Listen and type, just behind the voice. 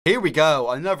Here we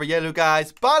go, another yellow,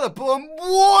 guys. Bada boom.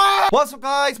 What? What's up,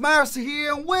 guys? Mairusu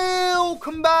here, and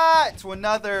welcome back to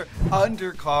another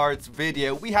Undercards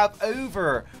video. We have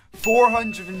over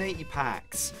 480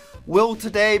 packs. Will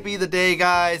today be the day,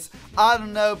 guys? I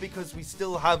don't know, because we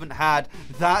still haven't had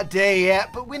that day yet,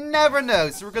 but we never know.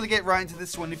 So we're going to get right into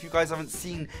this one. If you guys haven't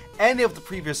seen any of the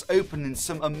previous openings,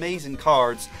 some amazing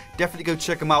cards, definitely go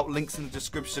check them out. Links in the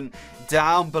description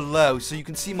down below, so you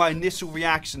can see my initial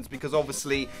reactions, because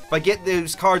obviously if I get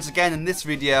those cards again in this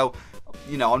video,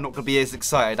 you know, I'm not going to be as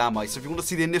excited, am I? So if you want to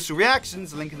see the initial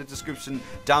reactions, link in the description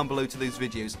down below to those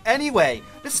videos. Anyway,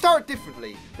 let's start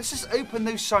differently. Let's just open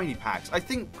those shiny packs. I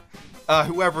think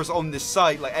whoever's on this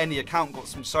site, like any account, got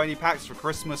some shiny packs for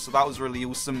Christmas, so that was really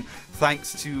awesome.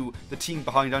 Thanks to the team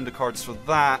behind Undercards for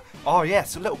that. Oh yeah,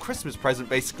 so a little Christmas present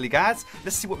basically, guys.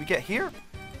 Let's see what we get here.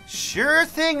 Sure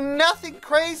thing, nothing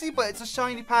crazy, but it's a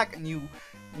shiny pack, and you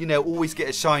know, always get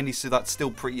a shiny, so that's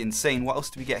still pretty insane. What else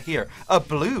do we get here? A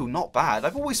blue, not bad.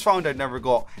 I've always found I've never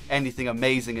got anything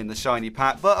amazing in the shiny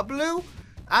pack, but a blue,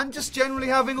 and just generally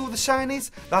having all the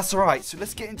shinies, that's alright. So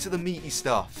let's get into the meaty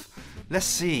stuff. Let's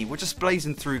see, we're just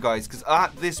blazing through, guys, because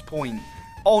at this point,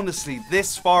 honestly,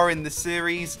 this far in the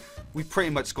series, we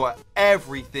pretty much got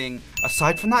everything,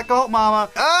 aside from that Galt Mama.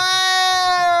 Oh!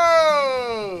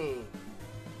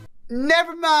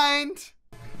 Never mind.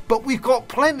 But we've got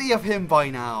plenty of him by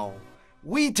now.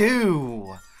 We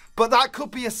do. But that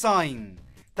could be a sign.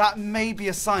 That may be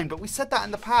a sign. But we said that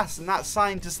in the past, and that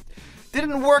sign just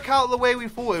didn't work out the way we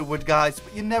thought it would, guys.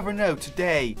 But you never know.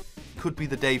 Today could be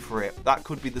the day for it. That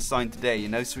could be the sign today, you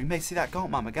know. So we may see that Galt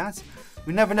Mama, guys.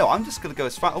 We never know. I'm just going to go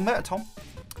as far. Oh, Metaton.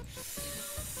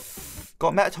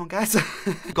 Got Metaton, guys.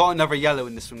 Got another yellow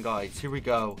in this one, guys. Here we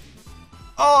go.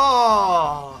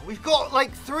 Oh, we've got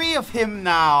like 3 of him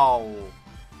now.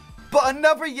 But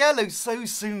another yellow so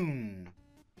soon.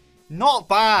 Not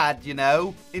bad, you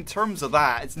know. In terms of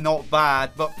that, it's not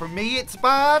bad. But for me, it's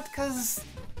bad because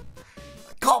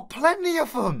I got plenty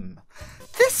of them.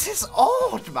 This is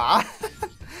odd, man.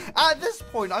 At this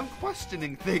point, I'm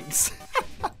questioning things.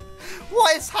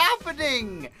 What is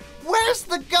happening? Where's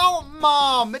the Galt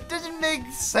Mom? It doesn't make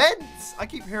sense. I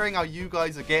keep hearing how you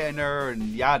guys are getting her and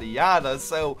yada yada.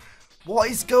 So what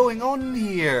is going on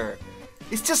here?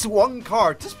 It's just one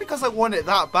card. Just because I want it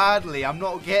that badly, I'm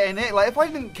not getting it. Like, if I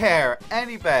didn't care,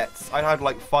 any bets, I'd have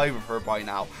like 5 of her by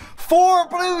now. 4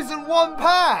 blues in 1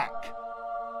 pack.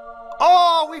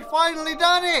 Oh, we finally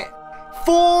done it.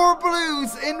 4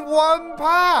 blues in 1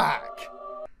 pack.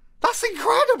 That's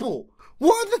incredible.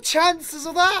 What are the chances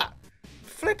of that?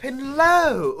 Flipping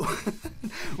low.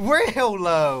 Real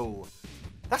low.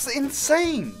 That's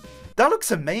insane. That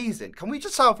looks amazing. Can we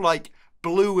just have like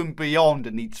blue and beyond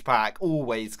in each pack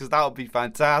always, because that would be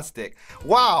fantastic.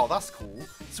 Wow, that's cool.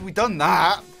 So we done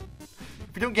that.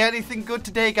 If we don't get anything good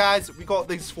today, guys, we got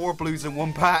these 4 blues in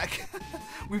 1 pack.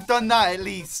 We've done that at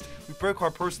least. We broke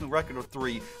our personal record of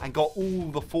 3 and got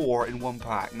all the 4 in 1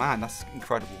 pack. Man, that's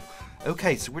incredible.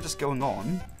 Okay, so we're just going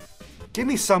on. Give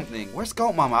me something. Where's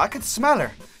Galt Mama? I can smell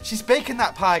her. She's baking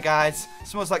that pie, guys. It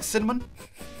smells like cinnamon.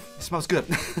 It smells good.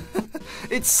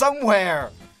 It's somewhere.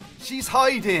 She's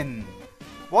hiding.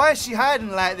 Why is she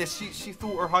hiding like this? She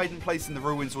thought her hiding place in the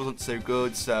ruins wasn't so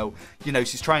good, so, you know,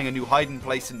 she's trying a new hiding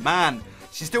place, and man,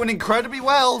 she's doing incredibly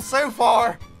well so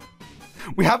far.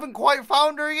 We haven't quite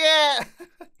found her yet.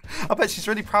 I bet she's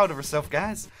really proud of herself,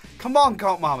 guys. Come on,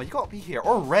 Galt Mama, you gotta be here.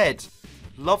 Or red.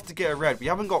 Love to get a red. We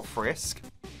haven't got Frisk,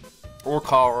 or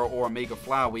Kara, or Omega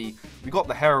Flowey. We got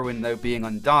the heroine, though, being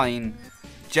Undyne.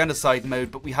 Genocide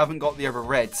mode, but we haven't got the other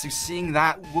red, so seeing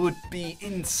that would be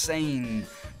insane.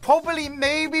 Probably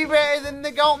maybe better than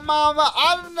the Galt Mama.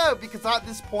 I don't know, because at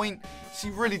this point, she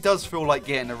really does feel like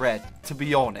getting a red. To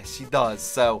be honest, she does.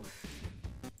 So,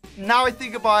 now I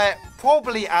think about it,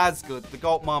 probably as good. The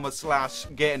Galt Mama slash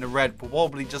getting a red will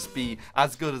probably just be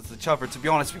as good as the Chuffer. To be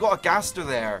honest, we got a Gaster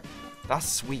there.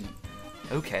 That's sweet.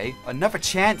 Okay, another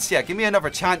chance. Yeah, give me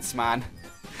another chance, man.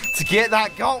 To get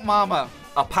that Galt Mama.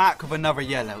 A pack of another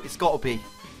yellow. It's got to be.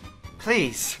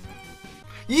 Please.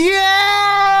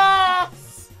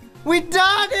 Yes! We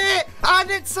done it!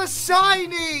 And it's a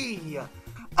shiny!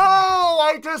 Oh,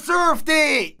 I deserved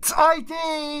it! I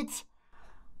did!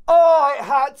 Oh, it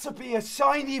had to be a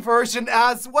shiny version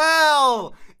as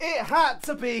well! It had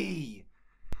to be!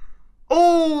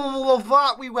 All of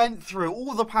that we went through,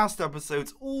 all the past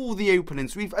episodes, all the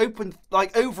openings. We've opened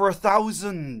like over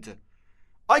 1,000.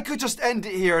 I could just end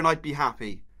it here and I'd be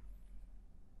happy.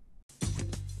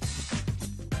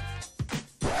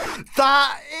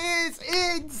 That is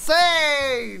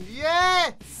insane!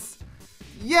 Yes!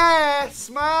 Yes,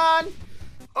 man!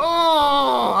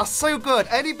 Oh, that's so good.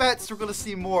 Any bets we're going to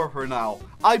see more of her now?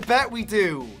 I bet we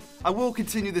do. I will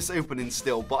continue this opening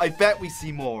still, but I bet we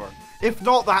see more. If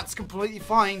not, that's completely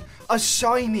fine. A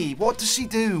shiny. What does she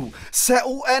do? Set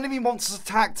all enemy monsters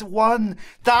attack to 1.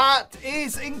 That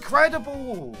is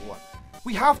incredible.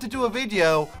 We have to do a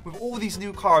video with all these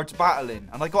new cards battling,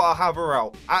 and I gotta have her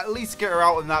out. At least get her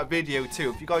out in that video too.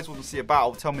 If you guys want to see a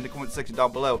battle, tell me in the comment section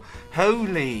down below.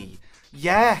 Holy.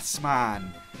 Yes,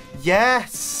 man.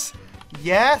 Yes.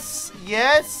 Yes.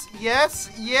 Yes.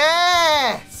 Yes.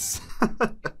 Yes.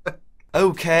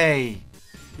 Okay.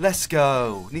 Let's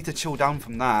go. Need to chill down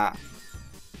from that.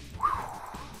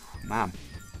 Whew. Man.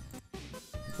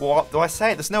 What do I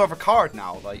say? There's no other card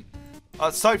now. Like,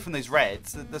 aside from those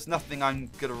reds, there's nothing I'm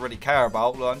gonna really care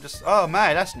about. I'm just, oh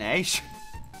man, that's nice.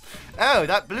 Oh,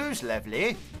 that blue's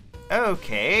lovely.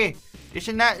 Okay.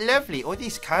 Isn't that lovely? All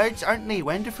these cards, aren't they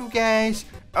wonderful, guys?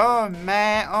 Oh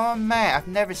man, I've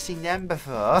never seen them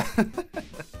before.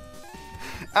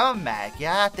 Oh my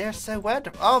god, they're so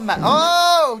wonderful. Oh my,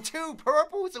 oh, 2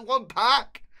 purples in 1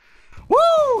 pack.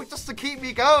 Woo, just to keep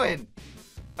me going.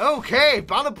 Okay,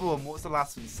 Balaboom, what's the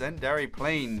last one? Secondary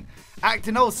Plane.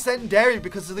 Acting all secondary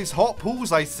because of these hot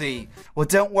pools I see. Well,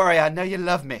 don't worry, I know you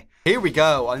love me. Here we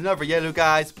go, another yellow,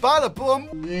 guys.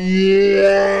 Balaboom.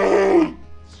 Yeah.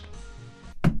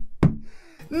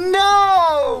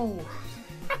 No!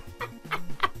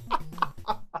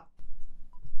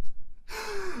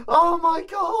 Oh my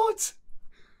god!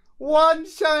 1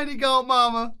 shiny gold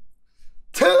mama.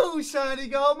 2 shiny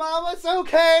gold mamas,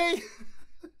 okay!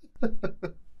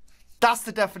 That's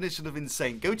the definition of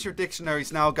insane. Go to your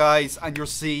dictionaries now, guys, and you'll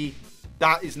see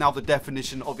that is now the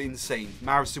definition of insane.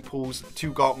 Mairusu pulls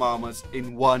 2 gold mamas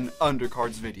in 1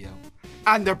 undercards video.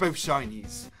 And they're both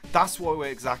shinies. That's what we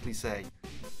exactly say.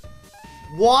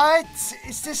 What?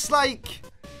 Is this like...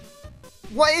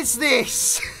 What is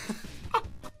this?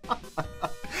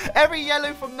 Every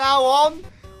yellow from now on,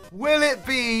 will it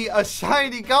be a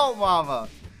shiny gold mama?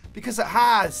 Because it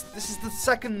has. This is the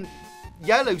 2nd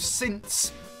yellow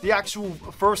since the actual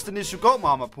first initial gold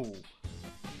mama pool.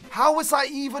 How is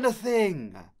that even a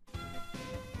thing?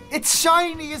 It's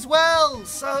shiny as well,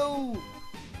 so...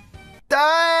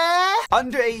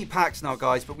 Under 80 packs now,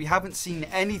 guys, but we haven't seen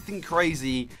anything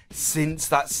crazy since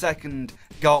that 2nd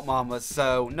gold mama,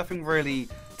 so nothing really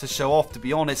to show off, to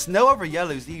be honest. No other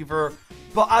yellows either,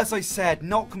 but as I said,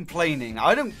 not complaining.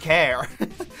 I don't care.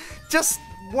 Just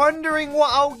wondering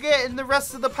what I'll get in the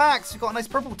rest of the packs. We've got a nice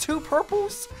purple, 2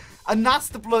 purples, a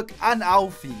Nastablook and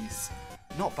Alfies.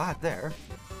 Not bad there.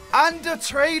 And a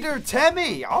Trader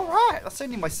Temmie. Alright, that's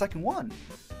only my 2nd one.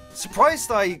 Surprised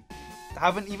I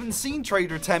haven't even seen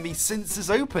Trader Temmie since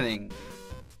his opening.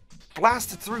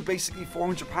 Blasted through basically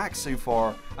 400 packs so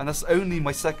far, and that's only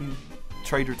my 2nd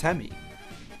Trader Temmie.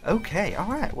 Okay,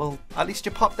 alright, well, at least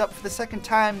you popped up for the 2nd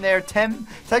time there, Tim.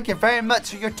 Thank you very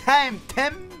much for your time,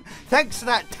 Tim. Thanks for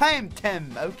that time,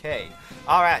 Tim. Okay,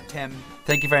 alright, Tim.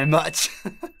 Thank you very much.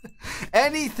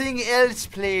 Anything else,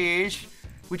 please?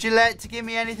 Would you like to give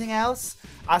me anything else?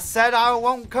 I said I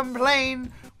won't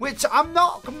complain, which I'm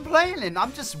not complaining.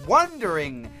 I'm just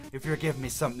wondering if you're giving me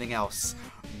something else.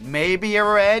 Maybe a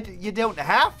red, you don't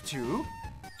have to.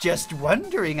 Just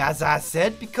wondering, as I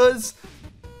said, because...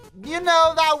 You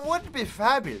know, that would be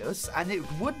fabulous, and it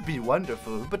would be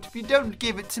wonderful, but if you don't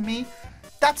give it to me,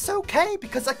 that's okay,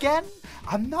 because again,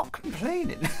 I'm not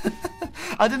complaining.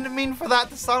 I didn't mean for that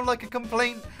to sound like a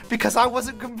complaint, because I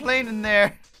wasn't complaining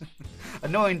there.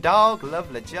 Annoying dog,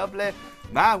 lovely jubbly.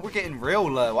 Man, we're getting real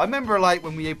low. I remember, like,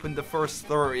 when we opened the first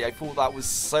 30, I thought that was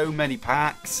so many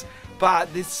packs, but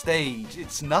at this stage,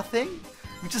 it's nothing.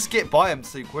 We just get by them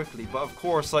so quickly, but of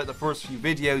course, like the first few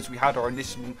videos, we had our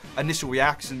initial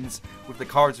reactions with the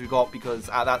cards we got, because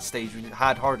at that stage we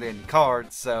had hardly any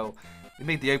cards, so it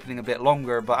made the opening a bit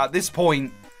longer. But at this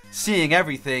point, seeing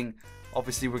everything,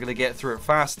 obviously we're gonna get through it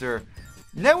faster.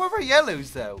 No other yellows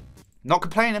though. Not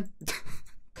complaining.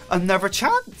 Another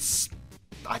chance.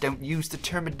 I don't use the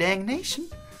term of dangnation,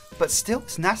 but still,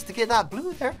 it's nice to get that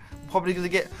blue there. Probably gonna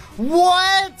get...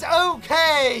 What?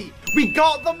 Okay! We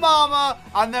got the mama,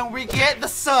 and then we get the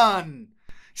son.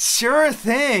 Sure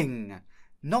thing.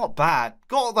 Not bad.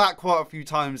 Got that quite a few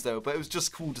times, though, but it was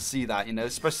just cool to see that, you know,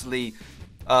 especially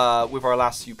with our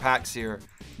last few packs here.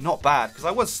 Not bad, because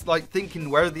I was, like, thinking,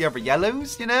 where are the other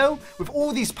yellows, you know? With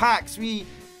all these packs,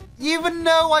 even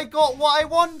though I got what I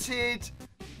wanted,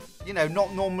 you know,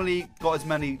 not normally got as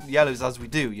many yellows as we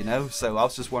do, you know? So I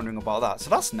was just wondering about that. So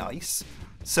that's nice.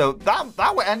 So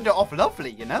that would end it off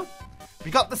lovely, you know? We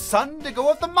got the son to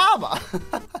go with the mama.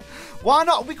 Why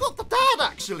not? We got the dad,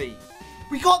 actually.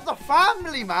 We got the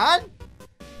family, man.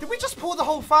 Did we just pull the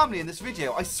whole family in this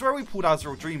video? I swear we pulled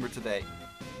Azrael Dreamer today.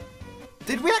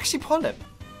 Did we actually pull him?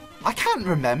 I can't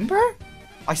remember.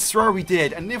 I swear we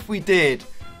did. And if we did,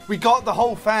 we got the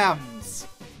whole fams.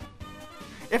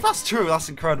 If that's true, that's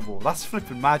incredible. That's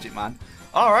flipping magic, man.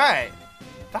 All right.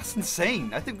 That's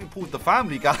insane. I think we pulled the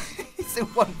family, guys, in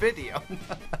one video.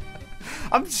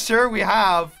 I'm sure we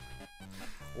have.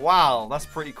 Wow, that's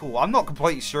pretty cool. I'm not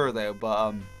completely sure, though,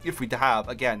 but if we have,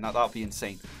 again, that'd be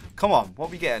insane. Come on, what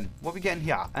are we getting? What are we getting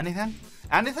here? Anything?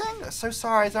 Anything? So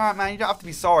sorry. It's all right, man. You don't have to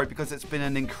be sorry because it's been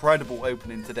an incredible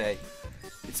opening today.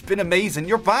 It's been amazing.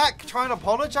 You're back trying to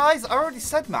apologize? I already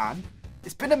said, man.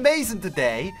 It's been amazing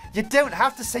today. You don't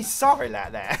have to say sorry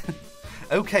like that.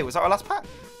 Okay, was that our last pack?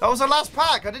 That was our last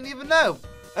pack. I didn't even know.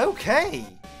 Okay.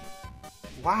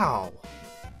 Wow.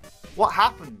 What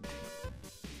happened?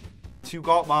 2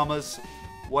 Got Mamas,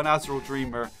 1 Azrael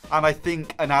Dreamer, and I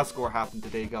think an Asgore happened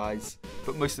today, guys.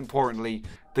 But most importantly,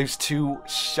 those 2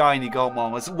 shiny Got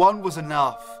Mamas. 1 was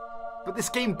enough. But this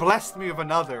game blessed me with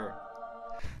another.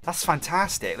 That's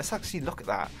fantastic. Let's actually look at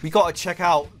that. We got to check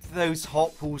out those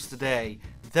hot pulls today.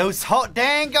 Those hot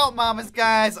dang Got Mamas,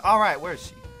 guys. All right, where is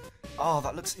she? Oh,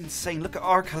 that looks insane. Look at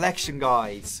our collection,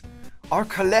 guys. Our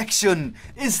collection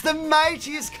is the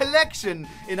mightiest collection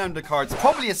in Undercards.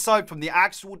 Probably aside from the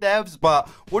actual devs, but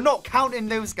we're not counting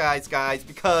those guys,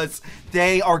 because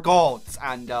they are gods.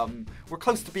 And we're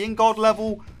close to being god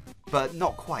level, but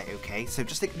not quite, okay? So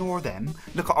just ignore them.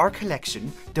 Look at our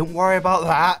collection. Don't worry about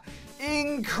that.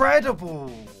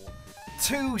 Incredible.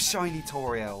 2 shiny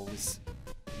Toriels.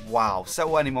 Wow,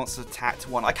 settle any monster attack to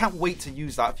 1. I can't wait to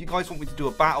use that. If you guys want me to do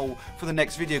a battle for the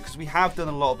next video, because we have done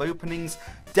a lot of openings,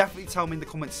 definitely tell me in the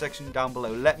comment section down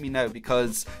below. Let me know,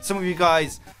 because some of you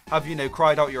guys have, you know,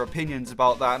 cried out your opinions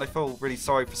about that, and I feel really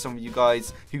sorry for some of you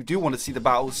guys who do want to see the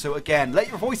battles. So again, let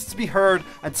your voices be heard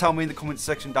and tell me in the comment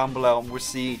section down below, and we'll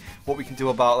see what we can do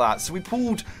about that. So we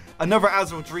pulled another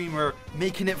Azrael Dreamer,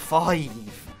 making it 5.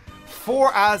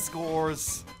 4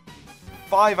 Asgores,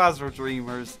 5 Azrael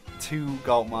Dreamers, 2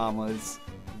 Got Mamas.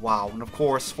 Wow, and of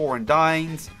course 4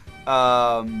 Undines.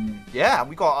 Yeah,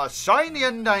 we got a shiny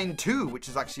Undyne too, which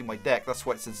is actually in my deck. That's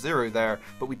why it says 0 there.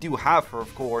 But we do have her,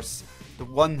 of course, the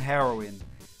 1 Heroine.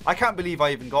 I can't believe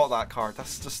I even got that card.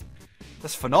 That's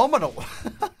phenomenal.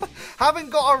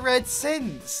 Haven't got a red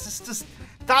since. It's just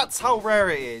that's how rare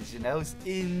it is, you know. It's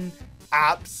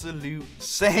absolute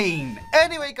insane.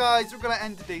 Anyway, guys, we're gonna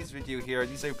end today's video here.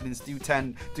 These openings do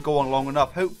tend to go on long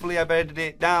enough. Hopefully I've edited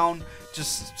it down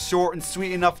just short and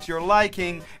sweet enough to your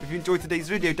liking. If you enjoyed today's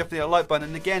video, definitely hit a like button,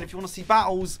 and again, if you want to see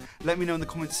battles, let me know in the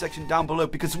comment section down below,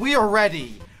 because we are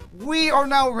ready. We are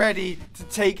now ready to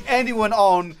take anyone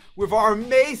on with our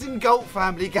amazing goat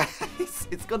family, guys.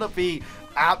 It's gonna be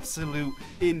absolute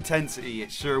intensity.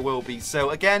 It sure will be. So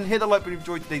again, hit the like button if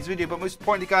you enjoyed today's video, but most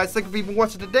importantly, guys, thank you for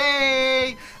watching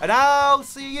today, and I'll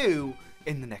see you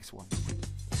in the next one.